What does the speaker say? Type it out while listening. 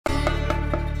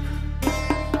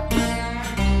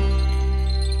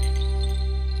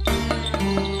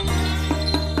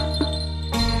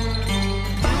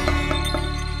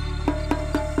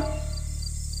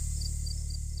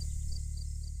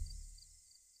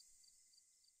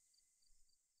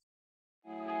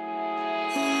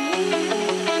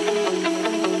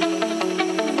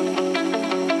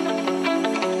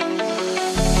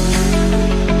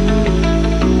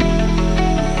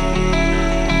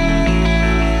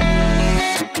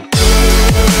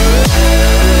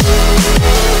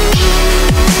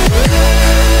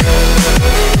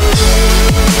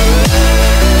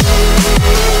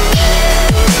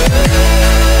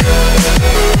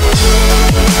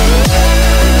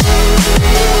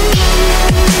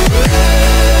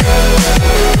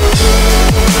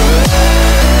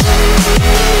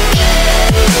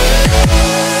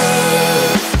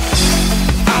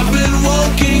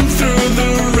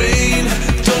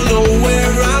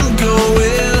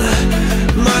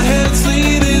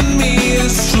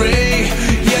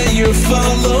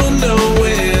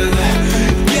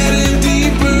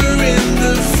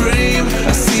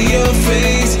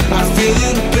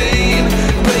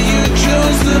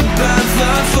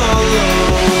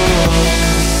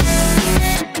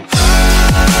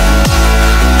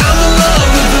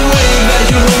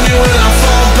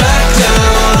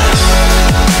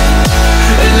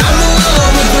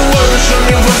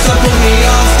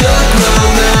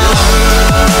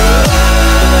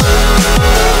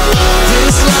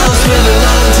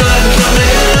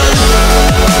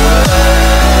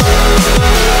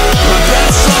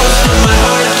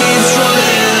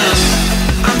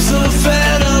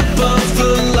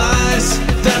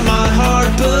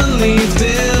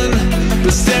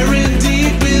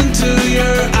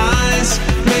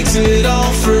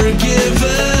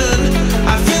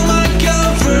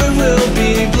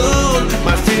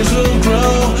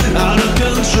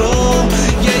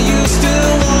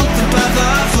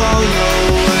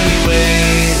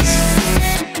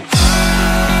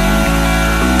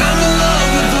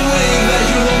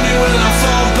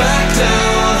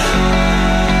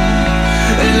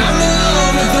And I'm in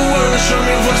love with the words from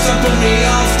your voice that put me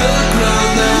off the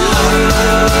ground now.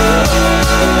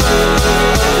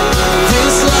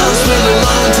 This love's been a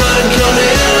long time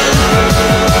coming.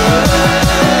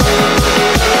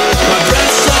 My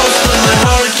breath stops but my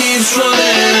heart keeps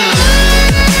running.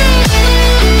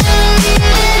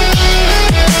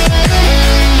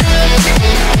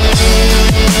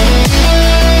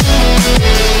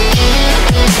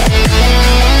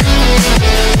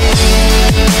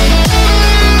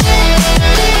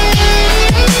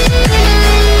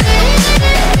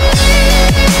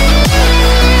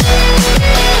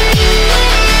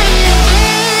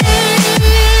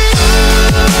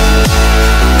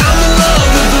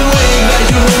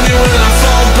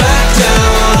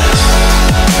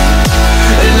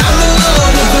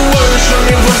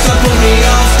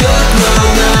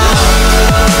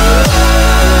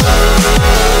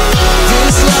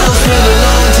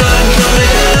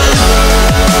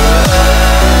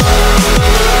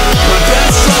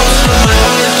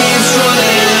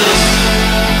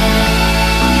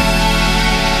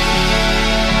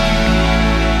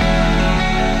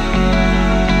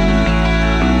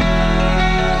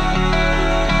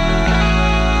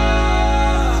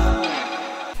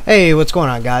 Hey, what's going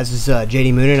on, guys? This is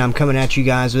JD Moon, and I'm coming at you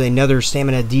guys with another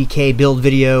Stamina DK build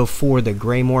video for the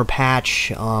Greymoor patch.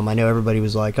 I know everybody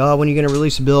was like, oh, when are you going to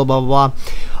release a build, blah, blah,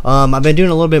 blah. I've been doing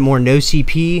a little bit more no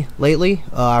CP lately.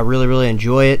 I really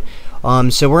enjoy it.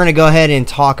 So we're going to go ahead and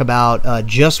talk about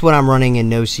just what I'm running in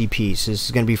no CP. So this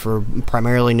is going to be for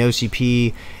primarily no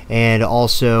CP and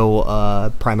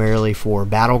also primarily for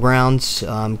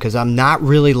Battlegrounds, because I'm not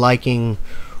really liking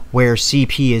where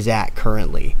CP is at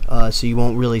currently, so you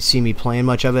won't really see me playing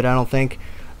much of it, I don't think.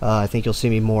 I think you'll see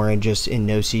me more in just in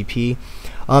no CP.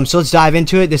 So let's dive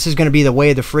into it. This is going to be the Way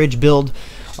of the Fridge build.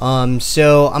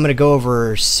 So I'm going to go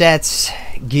over sets,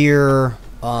 gear,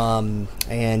 and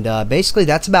basically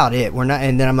that's about it.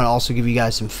 And then I'm going to also give you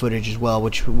guys some footage as well,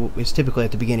 which is typically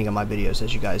at the beginning of my videos,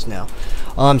 as you guys know.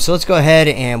 So let's go ahead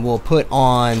and we'll put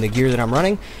on the gear that I'm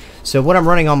running. So what I'm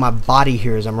running on my body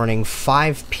here is I'm running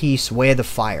 5-piece Way of the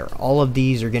Fire. All of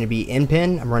these are going to be in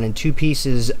pin. I'm running 2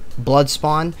 pieces Blood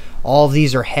Spawn. All of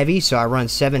these are heavy, so I run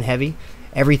 7 heavy.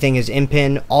 Everything is in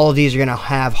pin. All of these are going to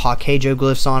have Hawkeijo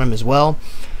glyphs on them as well.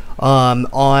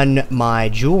 On my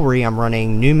jewelry, I'm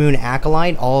running New Moon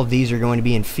Acolyte. All of these are going to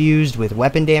be infused with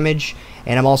weapon damage.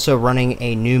 And I'm also running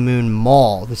a New Moon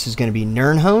Maul. This is going to be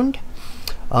Nirnhoned.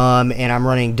 And I'm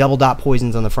running double dot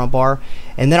poisons on the front bar,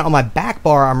 and then on my back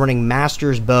bar I'm running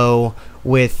Master's Bow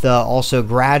with also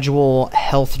gradual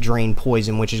health drain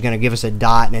poison, which is going to give us a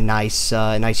dot and a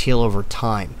nice heal over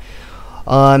time.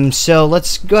 So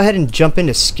let's go ahead and jump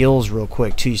into skills real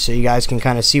quick too, so you guys can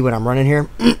kind of see what I'm running here.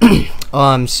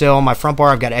 So on my front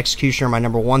bar I've got Executioner in my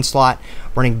number 1 slot.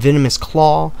 I'm running Venomous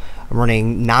Claw, I'm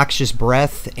running Noxious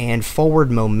Breath, and Forward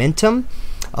Momentum.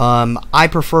 I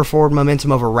prefer Forward Momentum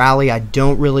over Rally. I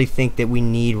don't really think that we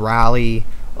need Rally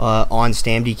on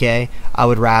Stam DK. I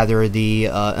would rather the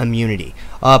Immunity.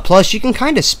 Plus, you can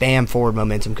kind of spam Forward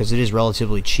Momentum because it is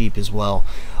relatively cheap as well.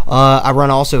 I run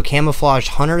also Camouflaged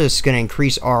Hunter. This is going to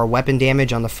increase our weapon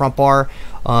damage on the front bar,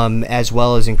 as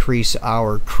well as increase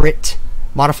our crit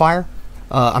modifier.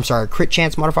 I'm sorry, crit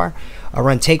chance modifier. I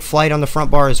run Take Flight on the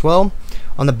front bar as well.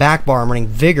 On the back bar, I'm running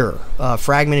Vigor,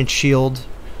 Fragmented Shield,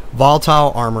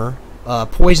 Volatile Armor,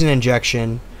 Poison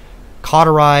Injection,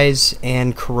 Cauterize,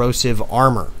 and Corrosive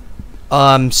Armor.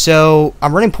 So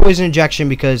I'm running Poison Injection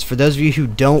because for those of you who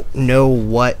don't know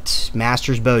what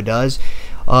Master's Bow does,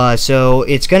 so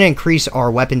it's going to increase our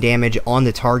weapon damage on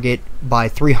the target by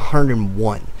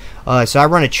 301. So I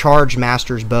run a Charged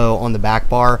Master's Bow on the back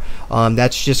bar.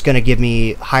 That's just going to give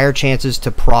me higher chances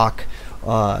to proc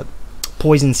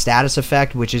Poison Status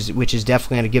Effect, which is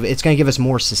definitely going to give us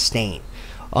more sustain.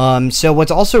 So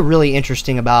what's also really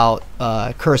interesting about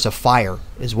Curse of Fire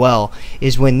as well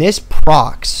is when this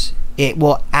procs, it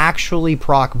will actually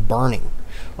proc Burning.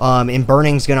 And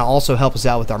Burning is going to also help us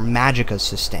out with our Magicka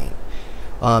sustain.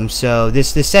 So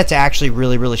this set's actually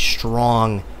really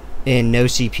strong in no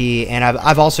CP, and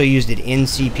I've also used it in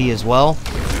CP as well.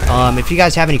 If you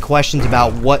guys have any questions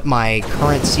about what my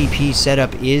current CP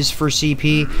setup is for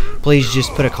CP, please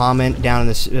just put a comment down in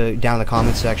this down in the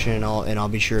comment section, and I'll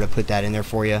be sure to put that in there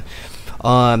for you.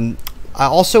 I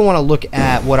also want to look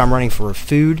at what I'm running for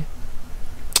food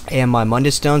and my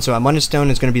Mundus Stone. So my Mundus Stone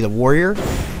is going to be the Warrior.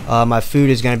 My food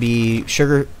is going to be the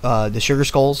Sugar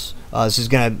Skulls.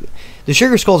 The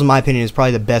Sugar Skulls, in my opinion, is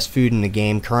probably the best food in the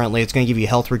game currently. It's going to give you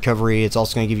health recovery. It's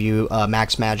also going to give you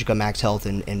max Magicka, max health,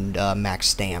 and max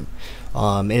stam.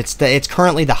 It's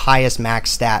currently the highest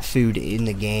max stat food in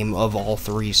the game of all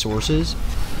 3 sources.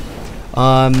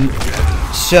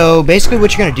 So basically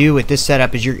what you're going to do with this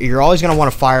setup is you're always going to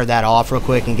want to fire that off real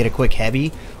quick and get a quick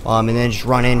heavy, and then just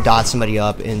run in, dot somebody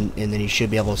up, and then you should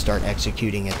be able to start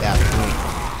executing at that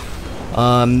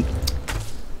point.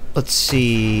 Let's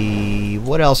see,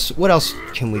 what else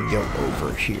can we go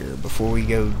over here before we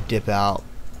go dip out?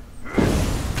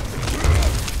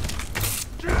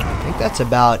 I think that's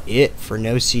about it for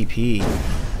no CP.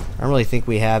 I don't really think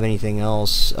we have anything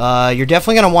else. You're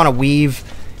definitely going to want to weave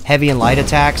heavy and light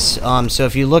attacks. So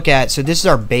if you look at, so this is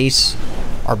our base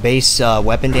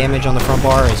weapon damage on the front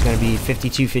bar is going to be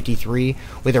 5253.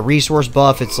 With a resource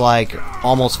buff, it's like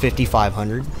almost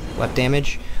 5500 weapon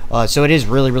damage. So it is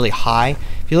really, really high.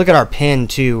 If you look at our pin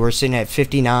too, we're sitting at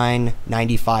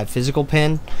 5995 physical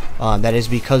pin. That is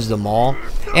because of the maul,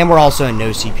 and we're also in no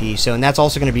CP. So, and that's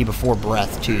also going to be before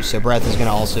breath too. So breath is going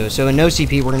to also, so in no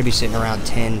CP we're going to be sitting around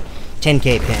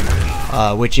 10k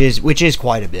pin, which is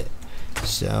quite a bit.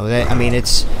 So that, I mean,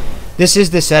 this is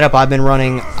the setup I've been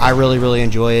running. I really, really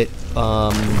enjoy it.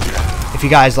 If you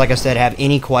guys, like I said, have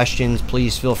any questions,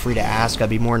 please feel free to ask. I'd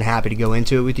be more than happy to go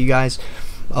into it with you guys.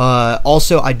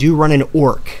 Also, I do run an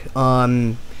orc.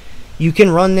 You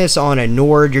can run this on a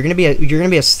Nord. You're gonna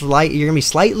be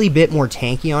slightly bit more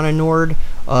tanky on a Nord.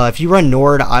 If you run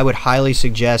Nord, I would highly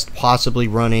suggest possibly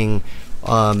running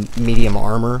medium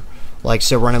armor. Like,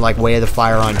 so running like Way of the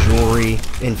Fire on jewelry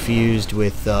infused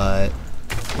with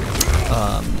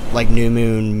like New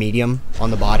Moon medium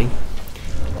on the body.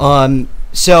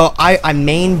 So I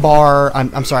main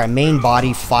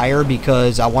body fire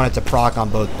because I want it to proc on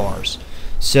both bars.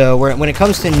 So when it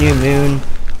comes to New Moon,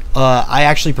 I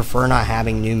actually prefer not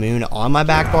having New Moon on my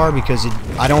back bar because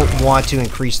I don't want to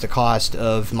increase the cost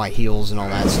of my heals and all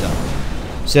that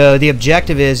stuff. So the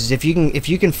objective is if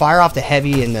you can fire off the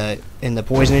heavy and the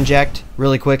poison inject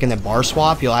really quick and then bar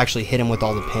swap, you'll actually hit him with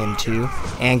all the pin too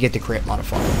and get the crit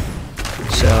modifier.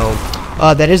 So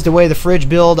that is the way of the fridge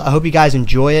build. I hope you guys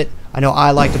enjoy it. I know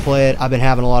I like to play it. I've been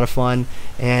having a lot of fun,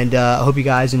 and I hope you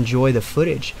guys enjoy the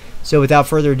footage. So without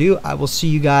further ado, I will see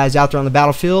you guys out there on the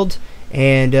battlefield,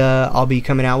 and I'll be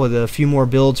coming out with a few more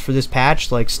builds for this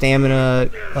patch, like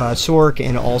Stamina, Sork,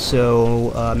 and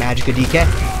also Magicka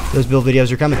DK. Those build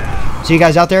videos are coming. See you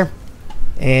guys out there,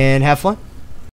 and have fun.